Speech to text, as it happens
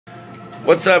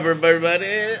What's up, everybody?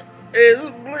 It's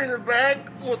Bleeder back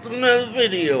with another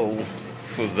video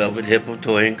for Velvet Hippo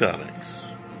Toy and Comics.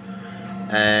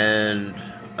 And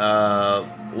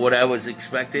what I was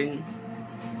expecting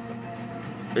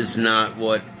is not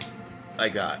what I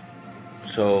got.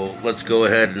 So let's go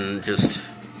ahead and just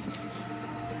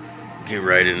get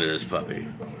right into this puppy.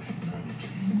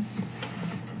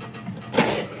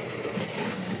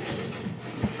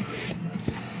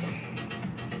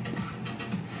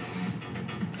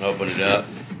 Open it up,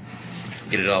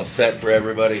 get it all set for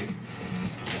everybody.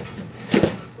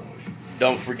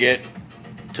 Don't forget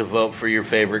to vote for your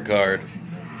favorite card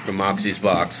from Moxie's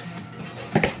box.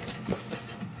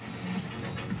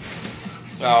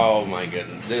 Oh my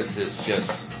goodness, this is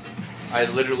just, I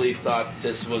literally thought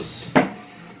this was,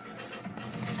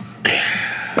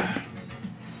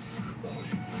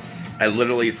 I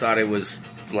literally thought it was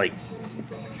like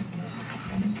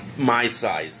my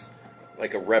size,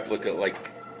 like a replica, like,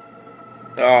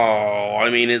 oh, I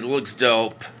mean, it looks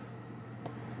dope,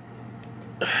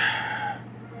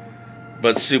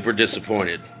 but super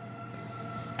disappointed.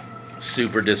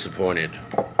 Super disappointed.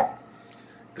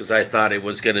 Because I thought it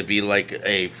was going to be like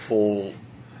a full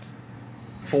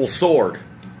sword.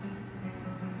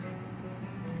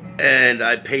 And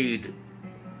I paid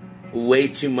way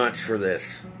too much for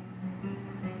this.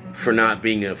 For not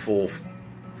being a full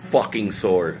fucking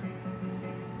sword.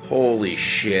 Holy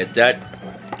shit, that...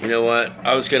 You know what?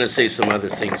 I was going to say some other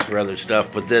things for other stuff,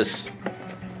 but this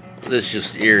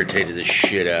just irritated the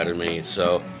shit out of me,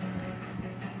 so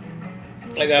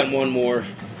I got one more.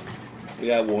 We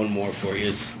got one more for you.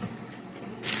 It's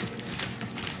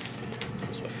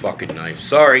my fucking knife.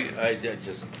 Sorry, that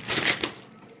just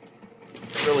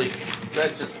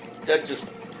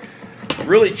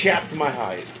really chapped my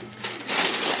hide.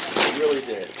 It really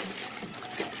did.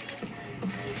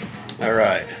 All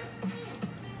right.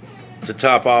 To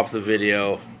top off the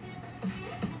video,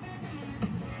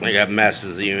 I got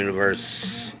Masters of the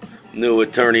Universe, New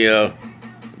Eternia,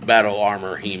 Battle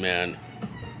Armor He-Man.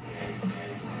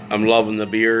 I'm loving the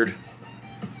beard,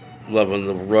 loving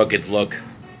the rugged look.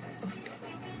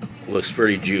 Looks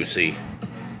pretty juicy.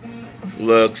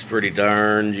 Looks pretty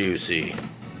darn juicy.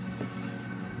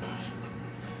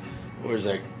 Where's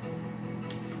that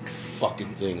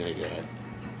fucking thing I got?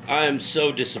 I am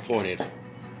so disappointed.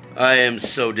 I am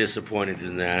so disappointed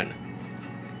in that.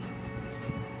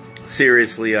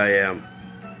 Seriously, I am.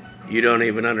 You don't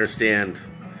even understand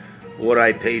what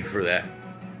I paid for that.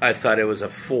 I thought it was a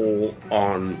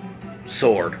full-on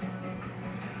sword.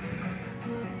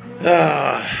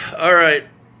 Alright.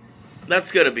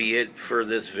 That's going to be it for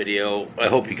this video. I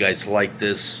hope you guys like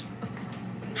this.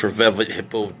 For Velvet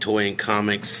Hippo Toy and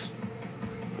Comics.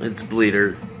 It's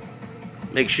Bleeder.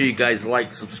 Make sure you guys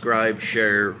like, subscribe,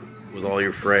 share with all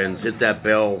your friends. Hit that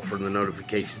bell for the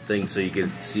notification thing so you can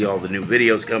see all the new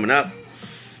videos coming up.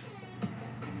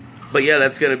 But yeah,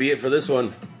 that's gonna be it for this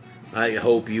one. I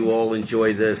hope you all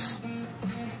enjoy this,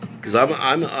 because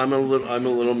I'm a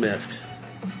little miffed.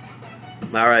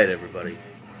 All right, everybody.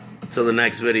 Till the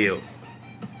next video.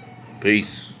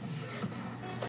 Peace.